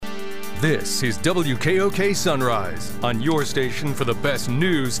This is WKOK Sunrise, on your station for the best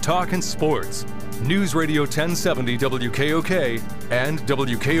news, talk, and sports. News Radio 1070 WKOK and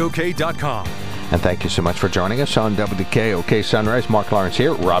WKOK.com. And thank you so much for joining us on WKOK Sunrise. Mark Lawrence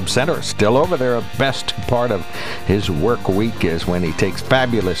here. Rob Center still over there. The best part of his work week is when he takes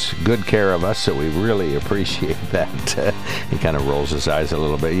fabulous good care of us, so we really appreciate that. He kind of rolls his eyes a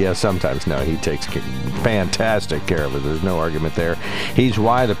little bit. Yeah, sometimes. No, he takes fantastic care of it. There's no argument there. He's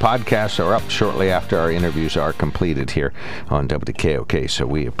why the podcasts are up shortly after our interviews are completed here on WKOK, so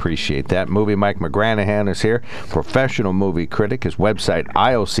we appreciate that. Movie Mike McGranaghan is here, professional movie critic. His website,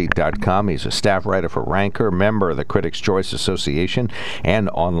 aisleseat.com. He's a staff writer for Ranker, member of the Critics' Choice Association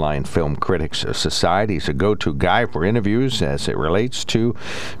and Online Film Critics Society. He's a go-to guy for interviews as it relates to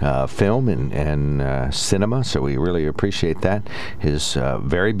film and cinema, so we really appreciate that. His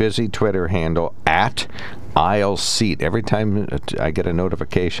very busy Twitter handle, at Aisle Seat. Every time I get a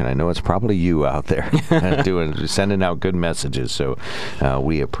notification, I know it's probably you out there sending out good messages, so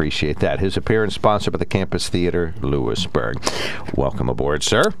we appreciate that. His appearance sponsored by the Campus Theater, Lewisburg. Welcome aboard,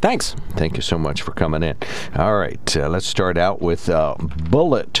 sir. Thanks. Thank you so much for coming in. All right, let's start out with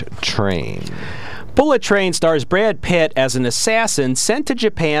Bullet Train. Bullet Train stars Brad Pitt as an assassin sent to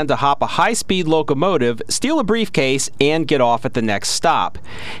Japan to hop a high-speed locomotive, steal a briefcase, and get off at the next stop.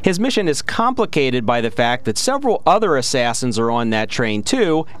 His mission is complicated by the fact that several other assassins are on that train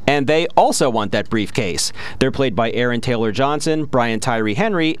too, and they also want that briefcase. They're played by Aaron Taylor Johnson, Brian Tyree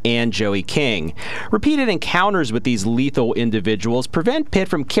Henry, and Joey King. Repeated encounters with these lethal individuals prevent Pitt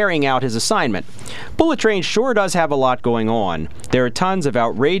from carrying out his assignment. Bullet Train sure does have a lot going on. There are tons of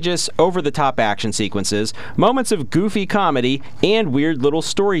outrageous, over-the-top action sequences, moments of goofy comedy, and weird little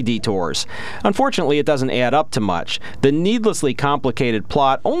story detours. Unfortunately, it doesn't add up to much. The needlessly complicated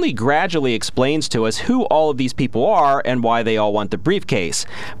plot only gradually explains to us who all of these people are and why they all want the briefcase.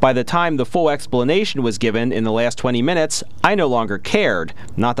 By the time the full explanation was given in the last 20 minutes, I no longer cared.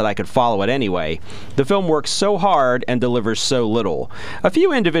 Not that I could follow it anyway. The film works so hard and delivers so little. A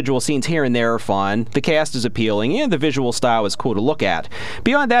few individual scenes here and there are fun, the cast is appealing, and the visual style is cool to look at.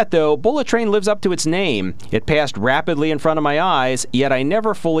 Beyond that, though, Bullet Train lives up to its name. It passed rapidly in front of my eyes, yet I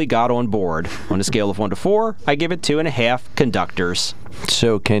never fully got on board. On a scale of 1 to 4, I give it 2.5 conductors.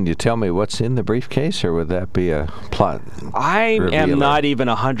 So can you tell me what's in the briefcase, or would that be a plot I am not even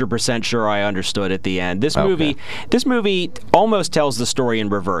 100% sure I understood at the end. This movie almost tells the story in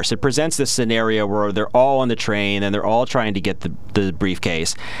reverse. It presents this scenario where they're all on the train and they're all trying to get the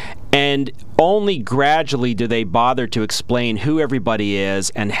briefcase. And only gradually do they bother to explain who everybody is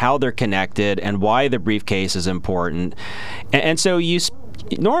and how they're connected and why the briefcase is important. And so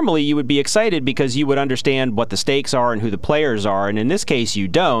normally you would be excited because you would understand what the stakes are and who the players are, and in this case you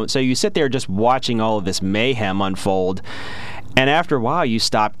don't. So you sit there just watching all of this mayhem unfold. And after a while, you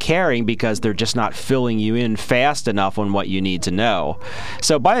stop caring because they're just not filling you in fast enough on what you need to know.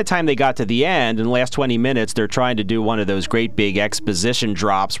 So by the time they got to the end, in the last 20 minutes, they're trying to do one of those great big exposition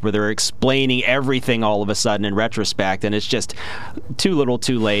drops where they're explaining everything all of a sudden in retrospect, and it's just too little,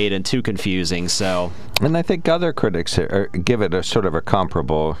 too late, and too confusing. So, and I think other critics give it a sort of a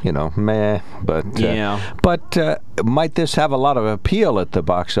comparable, meh. But might this have a lot of appeal at the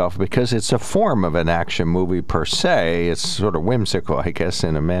box office because it's a form of an action movie per se? It's sort of whimsical, I guess,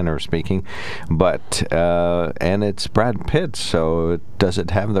 in a manner of speaking, but and it's Brad Pitt, so does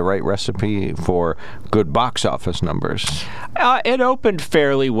it have the right recipe for good box office numbers? It opened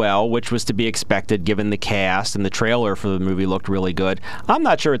fairly well, which was to be expected given the cast, and the trailer for the movie looked really good. I'm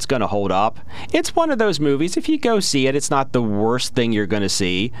not sure it's going to hold up. It's one of those movies, if you go see it, it's not the worst thing you're going to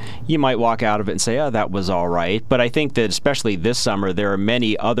see. You might walk out of it and say, oh, that was all right, but I think that especially this summer, there are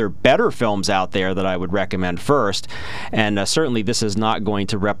many other better films out there that I would recommend first, and certainly this is not going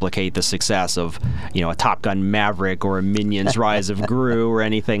to replicate the success of, a Top Gun Maverick or a Minions Rise of Gru or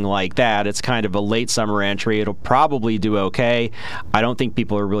anything like that. It's kind of a late summer entry. It'll probably do okay. I don't think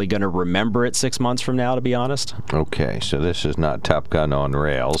people are really going to remember it 6 months from now, to be honest. Okay, so this is not Top Gun on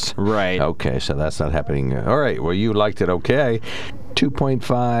rails. Right. Okay, so that's not happening. All right, well, you liked it okay.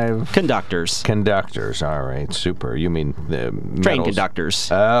 2.5 conductors. All right, super. You mean the metals? Train conductors.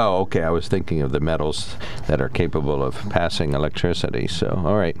 Oh, okay. I was thinking of the metals that are capable of passing electricity. So,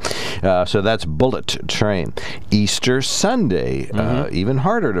 all right. So that's Bullet Train. Easter Sunday, even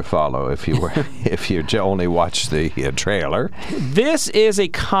harder to follow if you only watch the trailer. This is a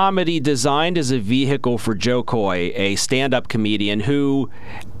comedy designed as a vehicle for Joe Coy, a stand-up comedian who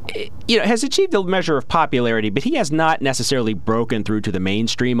has achieved a measure of popularity, but he has not necessarily broken through to the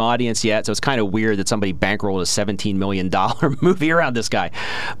mainstream audience yet, so it's kind of weird that somebody bankrolled a $17 million movie around this guy.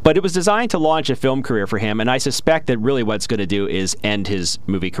 But it was designed to launch a film career for him, and I suspect that really what it's going to do is end his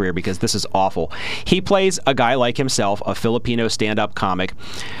movie career, because this is awful. He plays a guy like himself, a Filipino stand-up comic,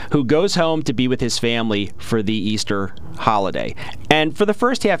 who goes home to be with his family for the Easter holiday. And for the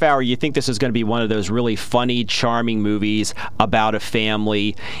first half hour, you think this is going to be one of those really funny, charming movies about a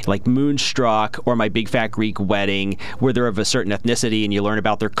family, like Moonstruck or My Big Fat Greek Wedding, where they're of a certain ethnicity and you learn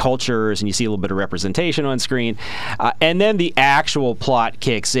about their cultures and you see a little bit of representation on screen. And then the actual plot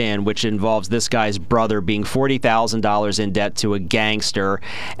kicks in, which involves this guy's brother being $40,000 in debt to a gangster,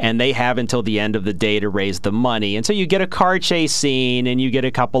 and they have until the end of the day to raise the money. And so you get a car chase scene and you get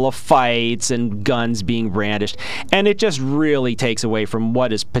a couple of fights and guns being brandished, and it just really takes away from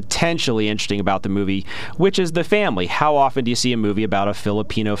what is potentially interesting about the movie, which is the family. How often do you see a movie about a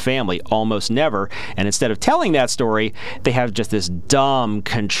Filipino family? Almost never. And instead of telling that story, they have just this dumb,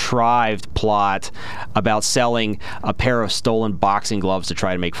 contrived plot about selling a pair of stolen boxing gloves to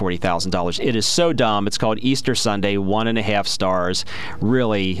try to make $40,000. It is so dumb. It's called Easter Sunday, 1.5 stars.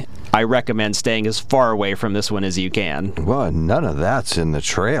 Really, I recommend staying as far away from this one as you can. Well, none of that's in the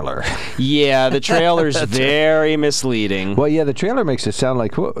trailer. Yeah, the trailer's very misleading. Well, yeah, the trailer makes it sound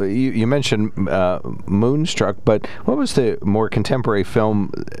like, well, you mentioned Moonstruck, but what was the more contemporary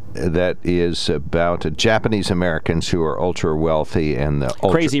film that is about Japanese Americans who are ultra wealthy and the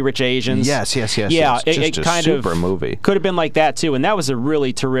Crazy Rich Asians? Yes. Yeah, it's just a super movie. Could have been like that too, and that was a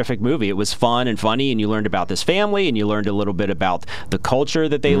really terrific movie. It was fun and funny, and you learned about this family, and you learned a little bit about the culture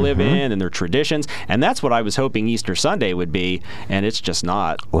that they live in and their traditions, and that's what I was hoping Easter Sunday would be, and it's just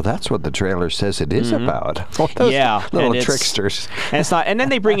not. Well, that's what the trailer says it is about. Well, those little tricksters. And it's not. And then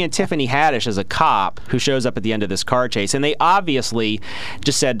they bring in Tiffany Haddish as a cop who shows up at the end of this car chase, and they obviously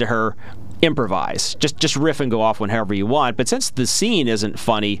just said to her, improvise. Just riff and go off whenever you want. But since the scene isn't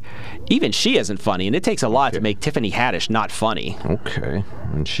funny, even she isn't funny, and it takes a lot to make Tiffany Haddish not funny. Okay.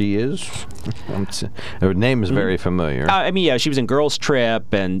 And she is? Her name is very familiar. She was in Girls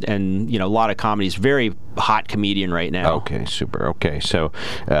Trip and a lot of comedies. Very hot comedian right now. Okay, super. Okay, so,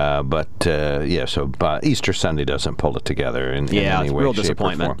 Easter Sunday doesn't pull it together in any way, real shape,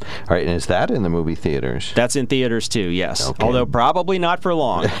 disappointment. or form. All right, and is that in the movie theaters? That's in theaters too, yes. Okay. Although probably not for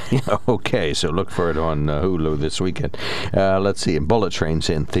long. Okay, so look for it on Hulu this weekend. Let's see, Bullet Train's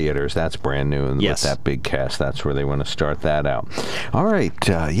in theaters. That's brand new, and with that big cast, that's where they want to start that out. All right,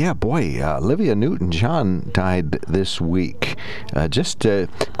 Olivia Newton-John died this week.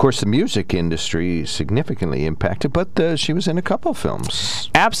 Of course, the music industry significantly impacted, but she was in a couple films.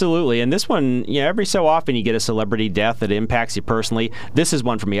 Absolutely, and this one, every so often you get a celebrity death that impacts you personally. This is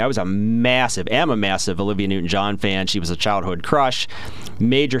one for me. I was a massive Olivia Newton-John fan. She was a childhood crush,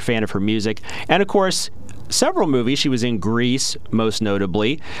 major fan of her music, and of course, several movies. She was in Grease, most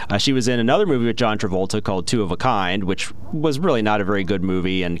notably. She was in another movie with John Travolta called Two of a Kind, which was really not a very good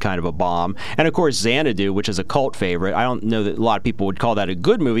movie and kind of a bomb. And of course, Xanadu, which is a cult favorite. I don't know that a lot of people would call that a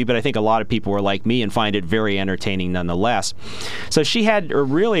good movie, but I think a lot of people were like me and find it very entertaining nonetheless. So she had a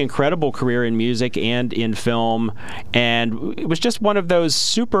really incredible career in music and in film, and it was just one of those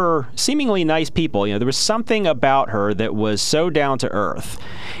super, seemingly nice people. There was something about her that was so down to earth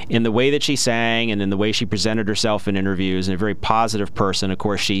in the way that she sang and in the way she presented herself in interviews, and a very positive person. Of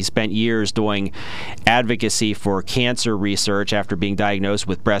course, she spent years doing advocacy for cancer research after being diagnosed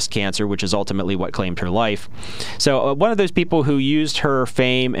with breast cancer, which is ultimately what claimed her life. So one of those people who used her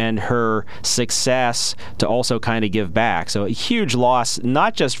fame and her success to also kind of give back. So a huge loss,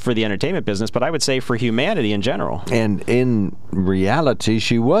 not just for the entertainment business, but I would say for humanity in general. And in reality,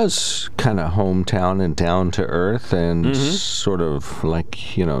 she was kind of hometown and down to earth and sort of like,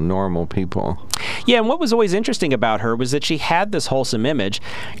 normal people. Yeah, and what was always interesting about her was that she had this wholesome image,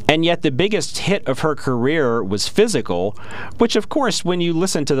 and yet the biggest hit of her career was Physical, which, of course, when you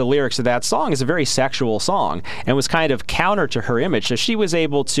listen to the lyrics of that song, is a very sexual song and was kind of counter to her image. So she was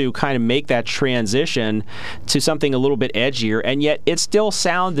able to kind of make that transition to something a little bit edgier, and yet it still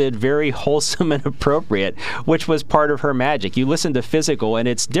sounded very wholesome and appropriate, which was part of her magic. You listen to Physical, and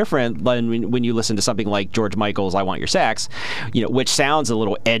it's different than when you listen to something like George Michael's I Want Your Sex, which sounds a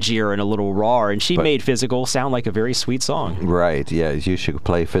little edgier and a little raw, and she made Physical sound like a very sweet song. Right, yeah. You should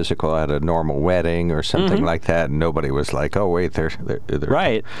play Physical at a normal wedding or something like that, and nobody was like, oh, wait, they're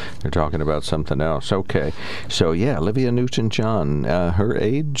right. They're talking about something else. Okay. So, yeah, Olivia Newton-John, her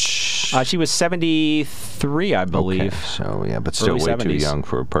age... She was 73, I believe. Okay, so, yeah, but still Early way 70s. too young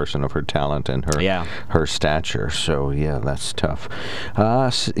for a person of her talent and her stature. So, yeah, that's tough.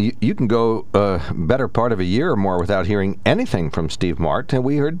 You can go better part of a year or more without hearing anything from Steve Martin, and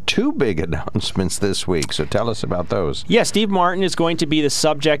we heard two big announcements this week. So tell us about those. Yeah, Steve Martin is going to be the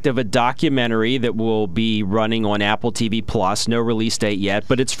subject of a documentary that will be running on Apple TV Plus. No release date yet,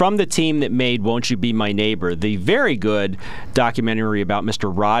 but it's from the team that made Won't You Be My Neighbor, the very good documentary about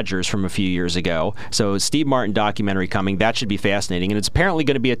Mr. Rogers from a few years ago. So Steve Martin documentary coming. That should be fascinating. And it's apparently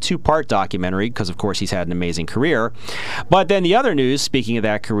going to be a two-part documentary because, of course, he's had an amazing career. But then the other news, speaking of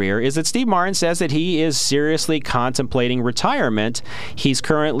that career, is that Steve Martin says that he is seriously contemplating retirement. He's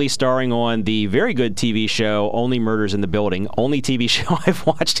currently starring on the very good TV show Only Murders in the Building. Only TV show I've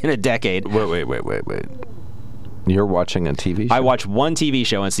watched in a decade. Wait. You're watching a TV show? I watch one TV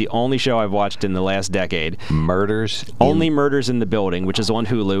show, and it's the only show I've watched in the last decade. Only Murders in the Building, which is on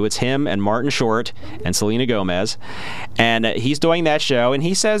Hulu. It's him and Martin Short and Selena Gomez. And he's doing that show, and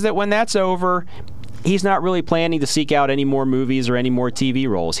he says that when that's over, he's not really planning to seek out any more movies or any more TV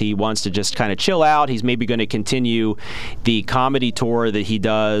roles. He wants to just kind of chill out. He's maybe going to continue the comedy tour that he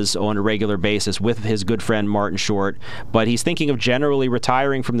does on a regular basis with his good friend Martin Short, but he's thinking of generally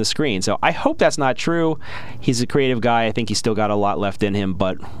retiring from the screen. So I hope that's not true. He's a creative guy. I think he's still got a lot left in him,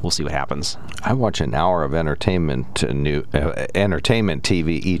 but we'll see what happens. I watch an hour of entertainment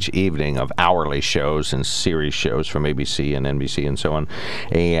TV each evening of hourly shows and series shows from ABC and NBC and so on,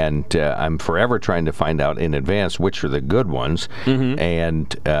 and I'm forever trying to find out in advance which are the good ones.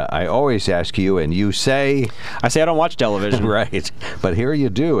 And I always ask you, and you say... I say I don't watch television. Right. But here you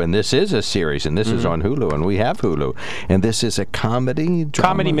do, and this is a series, and this is on Hulu, and we have Hulu. And this is a comedy drama?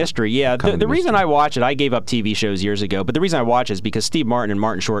 Comedy mystery, yeah. The reason I watch it, I gave up TV shows years ago, but the reason I watch it is because Steve Martin and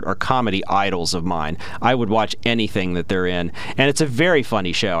Martin Short are comedy idols of mine. I would watch anything that they're in, and it's a very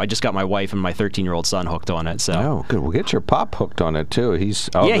funny show. I just got my wife and my 13-year-old son hooked on it. So. Oh, good. We'll get your pop hooked on it, too. He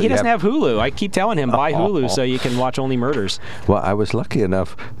doesn't have Hulu. I keep telling him, buy Hulu so you can watch Only Murders. Well, I was lucky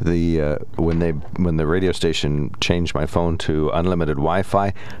enough when the radio station changed my phone to unlimited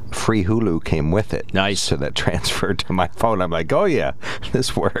Wi-Fi, free Hulu came with it. Nice. So that transferred to my phone. I'm like, oh yeah,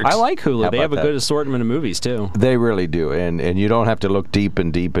 this works. I like Hulu. They have a good assortment of movies too. They really do, and you don't have to look deep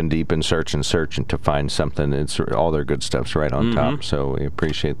and search and to find something. It's all their good stuff's right on top. So we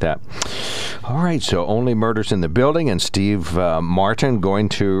appreciate that. All right, so Only Murders in the Building, and Steve Martin going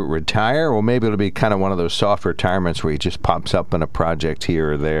to retire. Well, maybe it'll be kind of one of those soft retirements where he just pops up in a project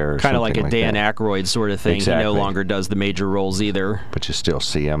here or there. Kind of like a Dan Aykroyd sort of thing. Exactly. He no longer does the major roles either. But you still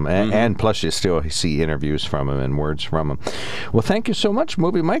see him, and plus you still see interviews from him and words from him. Well, thank you so much,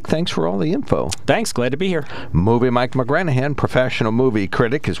 Movie Mike. Thanks for all the info. Thanks. Glad to be here. Movie Mike McGranaghan, professional movie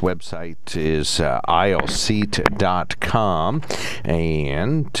critic. His website is aisleseat.com.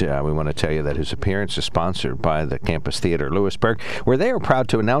 And we want to tell you that his appearance is sponsored by the Campus Theater Lewisburg, where they are proud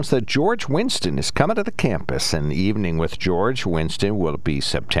to announce that George Winston is coming to the campus. An evening with George Winston will be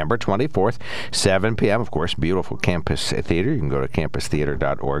September 24th, 7 p.m. Of course, beautiful Campus Theater. You can go to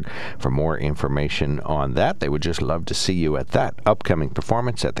campustheater.org for more information on that. They would just love to see you at that upcoming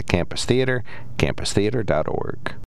performance at the Campus Theater, campustheater.org.